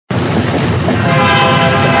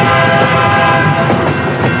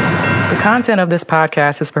content of this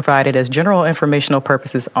podcast is provided as general informational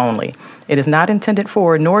purposes only. It is not intended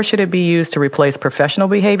for, nor should it be used to replace professional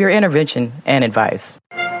behavior intervention and advice.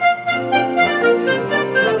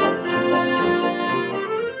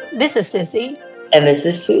 This is Sissy. And this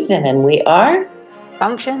is Susan, and we are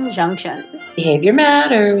Function Junction. Behavior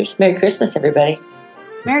Matters. Merry Christmas, everybody.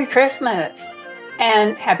 Merry Christmas.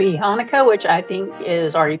 And Happy Hanukkah, which I think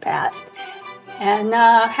is already passed. And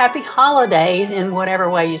Happy Holidays in whatever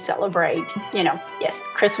way you celebrate. You know, yes,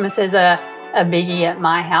 Christmas is a biggie at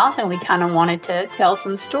my house, and we kind of wanted to tell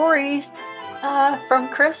some stories from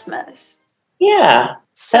Christmas. Yeah.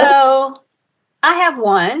 So I have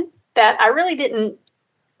one that I really didn't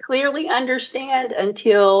clearly understand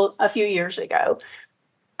until a few years ago.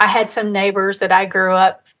 I had some neighbors that I grew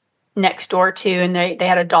up next door to, and they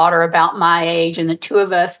had a daughter about my age, and the two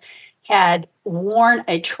of us had worn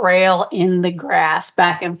a trail in the grass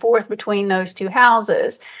back and forth between those two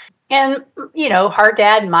houses. And, you know, her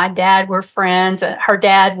dad and my dad were friends. Her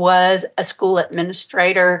dad was a school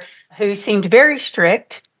administrator who seemed very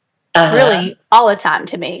strict, really all the time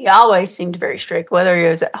to me. He always seemed very strict, whether he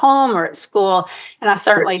was at home or at school. And I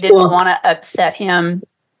certainly didn't want to upset him,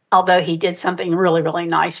 although he did something really, really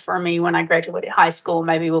nice for me when I graduated high school.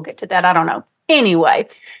 Maybe we'll get to that. I don't know. Anyway,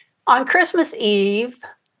 on Christmas Eve,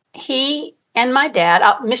 he and my dad,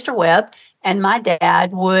 Mr. Webb and my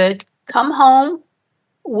dad would come home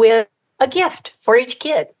with a gift for each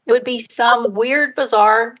kid. It would be some weird,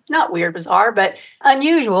 bizarre, not weird, bizarre, but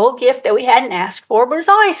unusual gift that we hadn't asked for, but it's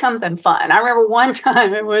always something fun. I remember one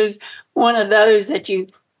time it was one of those that you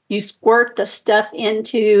squirt the stuff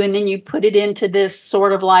into, and then you put it into this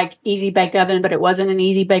sort of like easy bake oven, but it wasn't an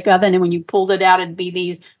easy bake oven. And when you pulled it out, it'd be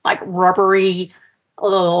these like rubbery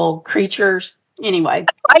little creatures. Anyway,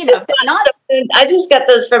 I just got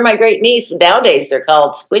those from my great niece. Nowadays, they're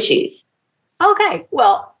called squishies. Okay,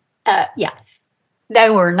 well, yeah, they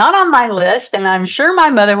were not on my list, and I'm sure my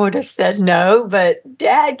mother would have said no, but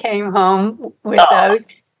Dad came home with those,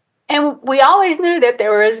 and we always knew that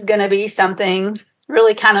there was going to be something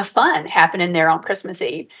really kind of fun happening there on Christmas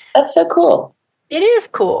Eve. That's so cool. It is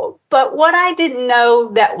cool, but what I didn't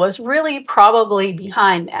know that was really probably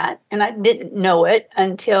behind that, and I didn't know it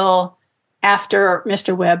until after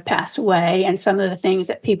Mr. Webb passed away and some of the things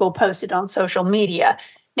that people posted on social media.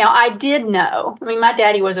 Now, I did know, my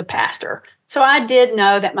daddy was a pastor, so I did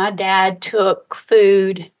know that my dad took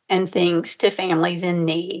food and things to families in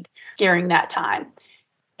need during that time.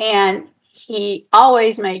 And he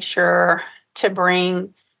always made sure to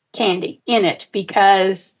bring candy in it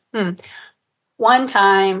because one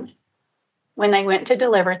time when they went to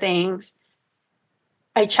deliver things,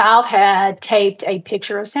 a child had taped a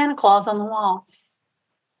picture of Santa Claus on the wall.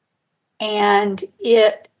 And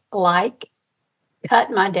it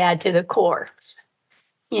cut my dad to the core.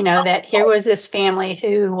 You know, that here was this family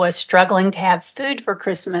who was struggling to have food for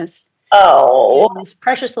Christmas. Oh. And this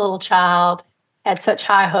precious little child had such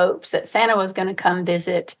high hopes that Santa was going to come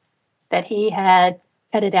visit that he had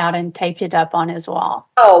cut it out and taped it up on his wall.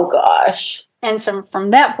 Oh, gosh. And so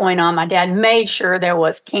from that point on, my dad made sure there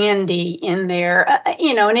was candy in there,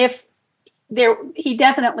 and if he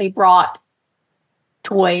definitely brought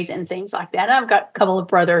toys and things like that. And I've got a couple of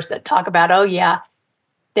brothers that talk about, oh, yeah,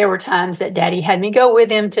 there were times that Daddy had me go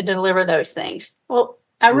with him to deliver those things. Well,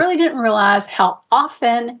 I really didn't realize how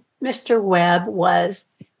often Mr. Webb was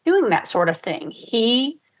doing that sort of thing.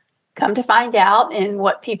 He, come to find out, and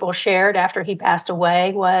what people shared after he passed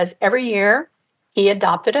away was every year he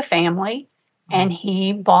adopted a family and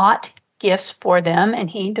he bought gifts for them and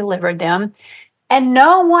he delivered them. And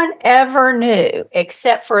no one ever knew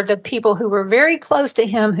except for the people who were very close to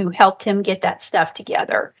him who helped him get that stuff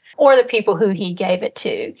together, or the people who he gave it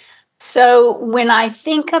to. So when I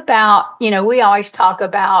think about, we always talk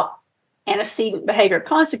about antecedent behavior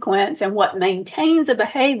consequence, and what maintains a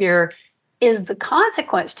behavior is the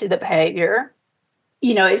consequence to the behavior.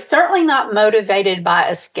 It's certainly not motivated by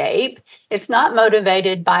escape. It's not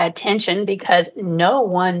motivated by attention because no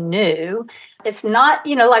one knew. It's not,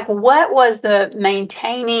 what was the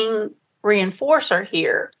maintaining reinforcer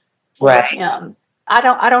here for him? I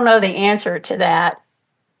don't know the answer to that,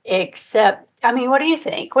 except, what do you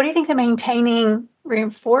think? What do you think the maintaining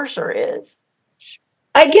reinforcer is?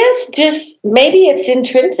 I guess just maybe it's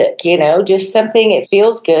intrinsic, just something, it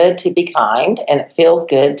feels good to be kind and it feels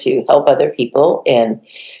good to help other people and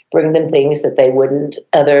bring them things that they wouldn't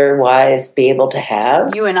otherwise be able to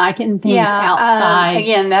have. You and I can think outside.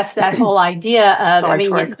 Again, that's that whole idea of,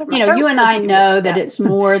 you and I know that it's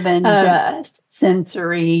more than just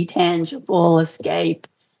sensory, tangible escape,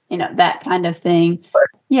 that kind of thing.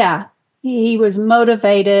 Yeah. he was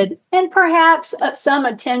motivated and perhaps some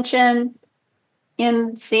attention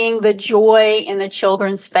in seeing the joy in the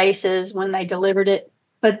children's faces when they delivered it.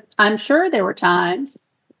 But I'm sure there were times,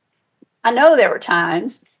 I know there were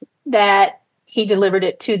times that he delivered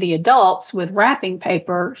it to the adults with wrapping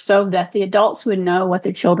paper so that the adults would know what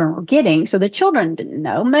the children were getting. So the children didn't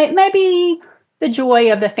know. Maybe the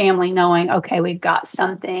joy of the family knowing, okay, we've got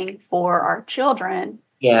something for our children.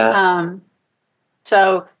 Yeah.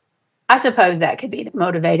 So I suppose that could be the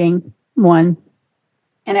motivating one.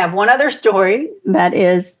 And I have one other story that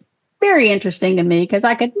is very interesting to me because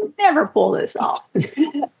I could never pull this off.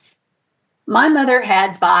 My mother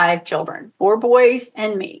had 5 children, 4 boys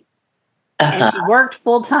and me. And she worked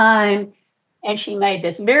full time, and she made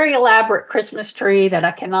this very elaborate Christmas tree that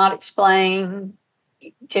I cannot explain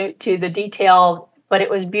to the detail, but it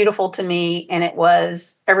was beautiful to me, and it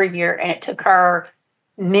was every year, and it took her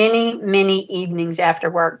many, many evenings after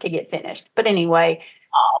work to get finished. But anyway,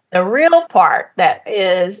 the real part that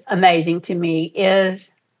is amazing to me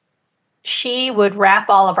is she would wrap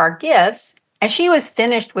all of our gifts, and she was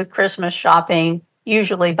finished with Christmas shopping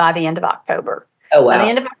usually by the end of October. Oh, wow. By the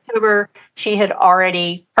end of October, she had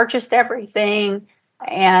already purchased everything.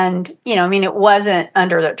 And, it wasn't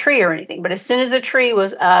under the tree or anything. But as soon as the tree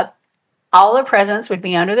was up, all the presents would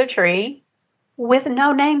be under the tree with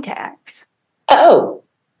no name tags. Oh.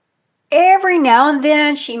 Every now and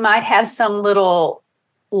then, she might have some little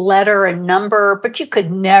letter and number, but you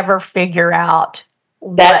could never figure out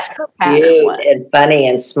That's what her pattern cute was. and funny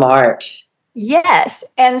and smart. Yes.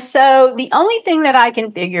 And so the only thing that I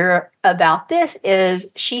can figure about this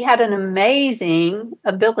is she had an amazing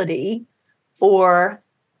ability for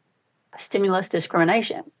stimulus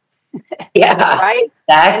discrimination. Yeah. Right?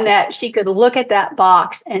 Exactly. And that she could look at that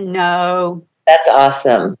box and know that's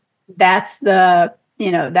awesome. That's the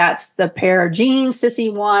pair of jeans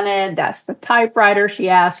Sissy wanted. That's the typewriter she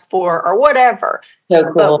asked for or whatever.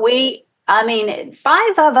 So cool. But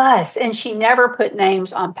 5 of us, and she never put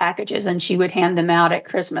names on packages, and she would hand them out at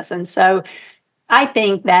Christmas. And so I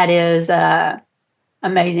think that is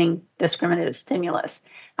amazing discriminative stimulus.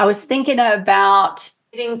 I was thinking about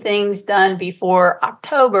getting things done before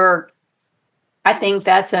October. I think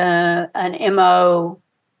that's an MO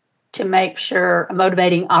to make sure, a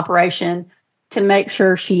motivating operation to make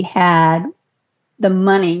sure she had the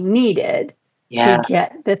money needed to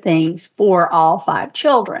get the things for all 5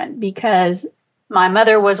 children, because my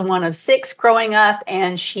mother was one of 6 growing up,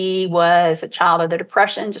 and she was a child of the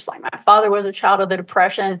Depression, just like my father was a child of the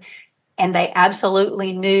Depression. And they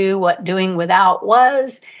absolutely knew what doing without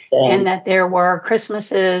was, and that there were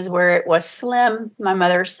Christmases where it was slim. My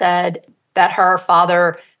mother said that her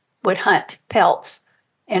father would hunt pelts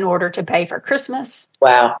in order to pay for Christmas.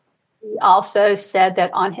 Wow. He also said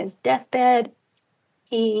that on his deathbed,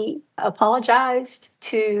 he apologized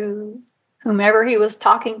to whomever he was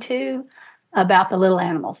talking to about the little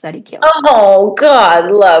animals that he killed. Oh,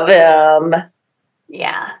 God, love him.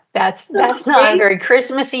 Yeah, that's not a very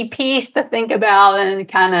Christmassy piece to think about, and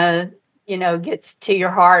kind of, gets to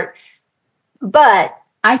your heart. But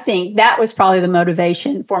I think that was probably the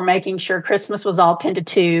motivation for making sure Christmas was all tended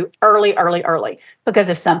to early. Because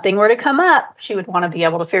if something were to come up, she would want to be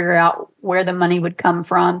able to figure out where the money would come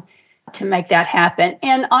from to make that happen.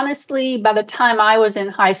 And honestly, by the time I was in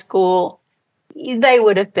high school, they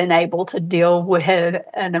would have been able to deal with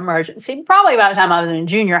an emergency. Probably by the time I was in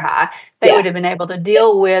junior high, they would have been able to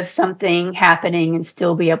deal with something happening and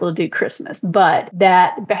still be able to do Christmas. But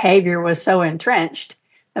that behavior was so entrenched,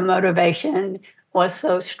 the motivation was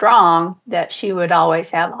so strong that she would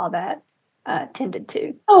always have all that tended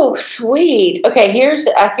to. Oh, sweet. Okay, here's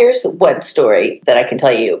one story that I can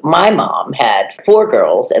tell you. My mom had 4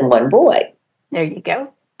 girls and 1 boy. There you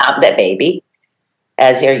go. I'm that baby,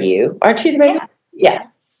 as are you. Aren't you the baby? Yeah.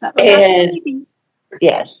 And,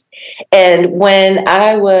 yes. And when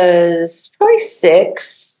I was probably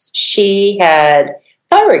 6, she had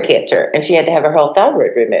thyroid cancer, and she had to have her whole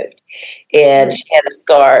thyroid removed. And she had a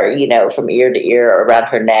scar, from ear to ear around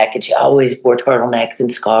her neck. And she always wore turtlenecks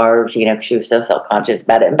and scarves, because she was so self-conscious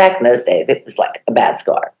about it. And back in those days, it was like a bad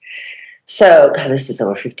scar. So, God, this is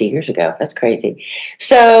over 50 years ago. That's crazy.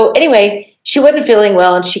 So, anyway, she wasn't feeling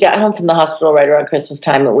well, and she got home from the hospital right around Christmas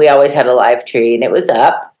time. And we always had a live tree, and it was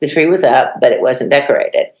up. The tree was up, but it wasn't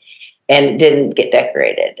decorated. And it didn't get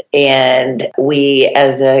decorated. And we,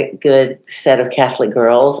 as a good set of Catholic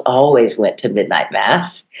girls, always went to midnight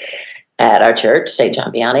mass at our church, St.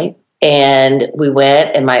 John Vianney. And we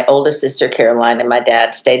went, and my oldest sister, Caroline, and my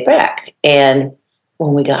dad stayed back. And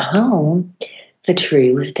when we got home, the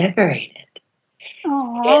tree was decorated.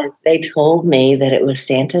 Aww. And they told me that it was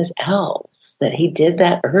Santa's elves that he did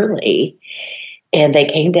that early. And they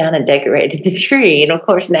came down and decorated the tree. And of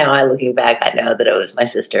course, now looking back, I know that it was my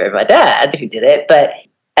sister and my dad who did it. But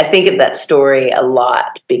I think of that story a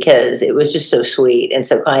lot because it was just so sweet and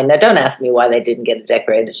so kind. Now, don't ask me why they didn't get it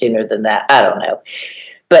decorated sooner than that. I don't know.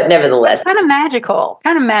 But nevertheless. Kind of magical,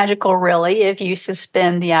 really, if you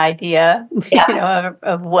suspend the idea,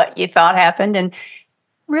 of what you thought happened. And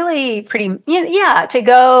really to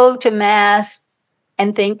go to Mass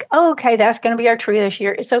and think, oh, okay, that's going to be our tree this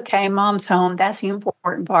year. It's okay. Mom's home. That's the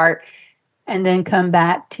important part. And then come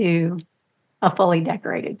back to a fully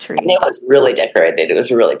decorated tree. And it was really decorated. It was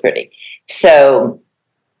really pretty. So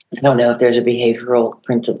I don't know if there's a behavioral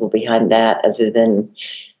principle behind that other than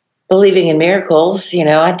believing in miracles.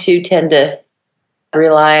 I too tend to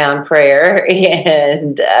rely on prayer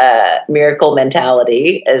and miracle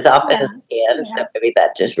mentality as often as I can. Yeah. So maybe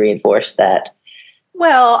that just reinforced that.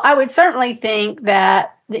 Well, I would certainly think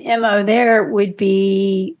that the MO there would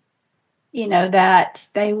be, that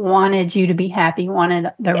they wanted you to be happy,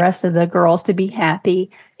 wanted the rest of the girls to be happy,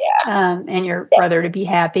 and your brother to be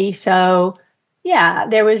happy. So,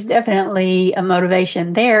 there was definitely a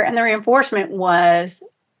motivation there. And the reinforcement was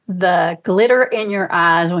the glitter in your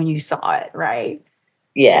eyes when you saw it, right?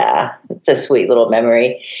 Yeah, it's a sweet little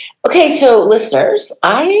memory. Okay, so listeners,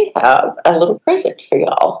 I have a little present for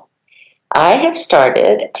y'all. I have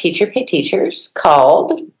started Teacher Pay Teachers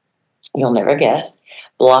called, you'll never guess,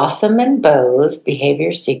 Blossom and Bo's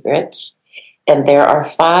Behavior Secrets. And there are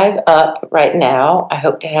 5 up right now. I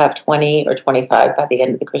hope to have 20 or 25 by the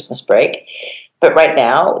end of the Christmas break. But right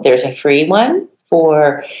now, there's a free one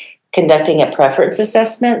for conducting a preference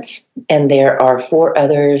assessment. And there are 4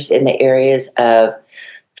 others in the areas of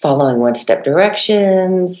following one-step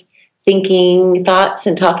directions, thinking thoughts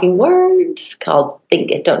and talking words called Think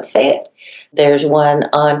It, Don't Say It. There's one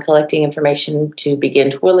on collecting information to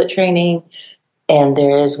begin toilet training. And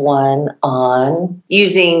there is one on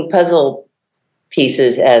using puzzle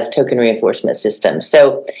pieces as token reinforcement systems.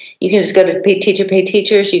 So you can just go to Teacher Pay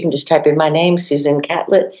Teachers. You can just type in my name, Susan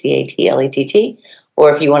Catlett, Catlett.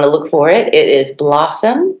 Or if you want to look for it, it is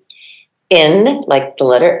Blossom N, like the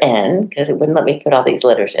letter N, because it wouldn't let me put all these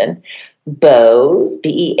letters in. Bo's,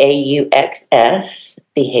 BEAUXS,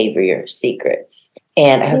 Behavior Secrets.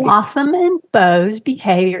 And I hope Blossom and Bo's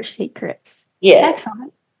Behavior Secrets. Yeah.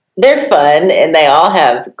 Excellent. They're fun, and they all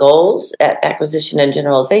have goals at acquisition and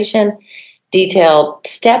generalization, detailed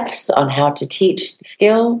steps on how to teach the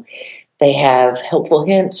skill. They have helpful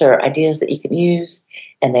hints or ideas that you can use,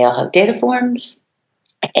 and they all have data forms.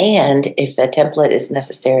 And if a template is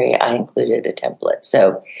necessary, I included a template.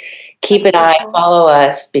 So keep an eye, follow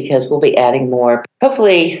us, because we'll be adding more,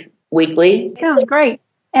 hopefully weekly. Sounds great.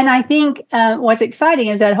 And I think what's exciting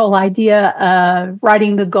is that whole idea of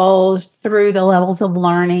writing the goals through the levels of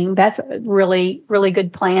learning. That's a really, really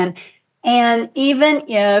good plan. And even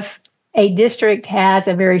if a district has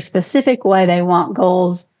a very specific way they want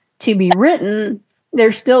goals to be written,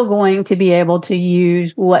 they're still going to be able to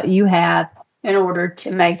use what you have in order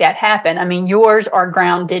to make that happen. I mean, yours are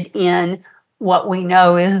grounded in what we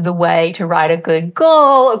know is the way to write a good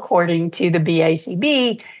goal according to the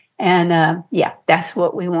BACB. And that's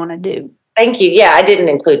what we want to do. Thank you. Yeah, I didn't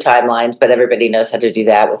include timelines, but everybody knows how to do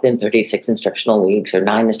that within 36 instructional weeks or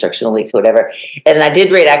 9 instructional weeks, whatever. And I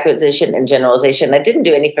did rate acquisition and generalization. I didn't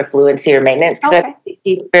do any for fluency or maintenance because I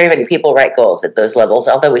see very many people write goals at those levels,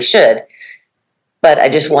 although we should. But I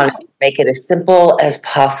just wanted to make it as simple as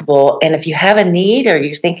possible. And if you have a need or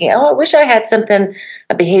you're thinking, I wish I had something,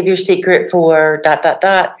 a behavior secret for ...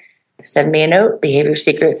 send me a note,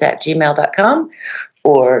 behaviorsecrets@gmail.com,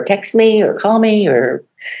 or text me or call me or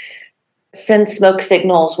send smoke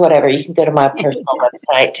signals, whatever. You can go to my personal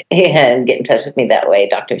website and get in touch with me that way,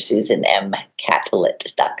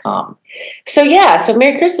 drsusanmcatlett.com. So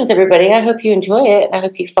Merry Christmas, everybody. I hope you enjoy it. I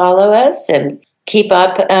hope you follow us and keep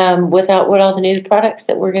up with all the new products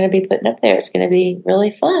that we're going to be putting up there. It's going to be really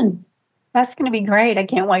fun. That's going to be great. I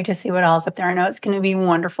can't wait to see what else up there. I know it's going to be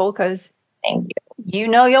wonderful because thank you. You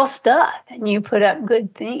know your stuff and you put up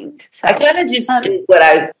good things. So, I kind of just do what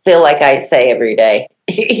I feel like I say every day,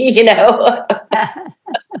 we're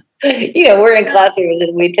in classrooms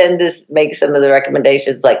and we tend to make some of the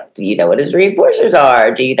recommendations like, do you know what his reinforcers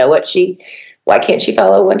are? Do you know why can't she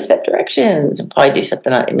follow one-step directions? And probably do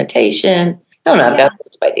something on imitation. I don't know. I've got a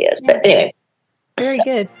list of ideas, but anyway. Very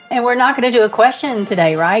good. And we're not going to do a question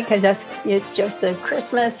today, right? Because it's just a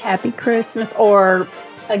Christmas, happy Christmas, or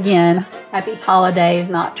again, happy holidays,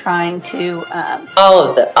 not trying to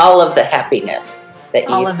all of the happiness that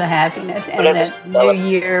of the happiness, and that new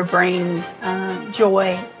year brings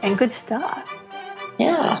joy and good stuff.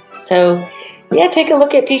 Yeah. So yeah, take a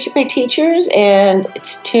look at Teacher Pay Teachers and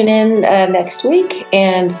tune in next week.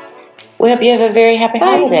 And we hope you have a very happy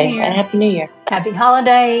holiday and Happy New Year. Happy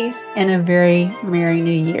holidays and a very Merry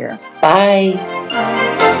New Year.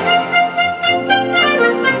 Bye.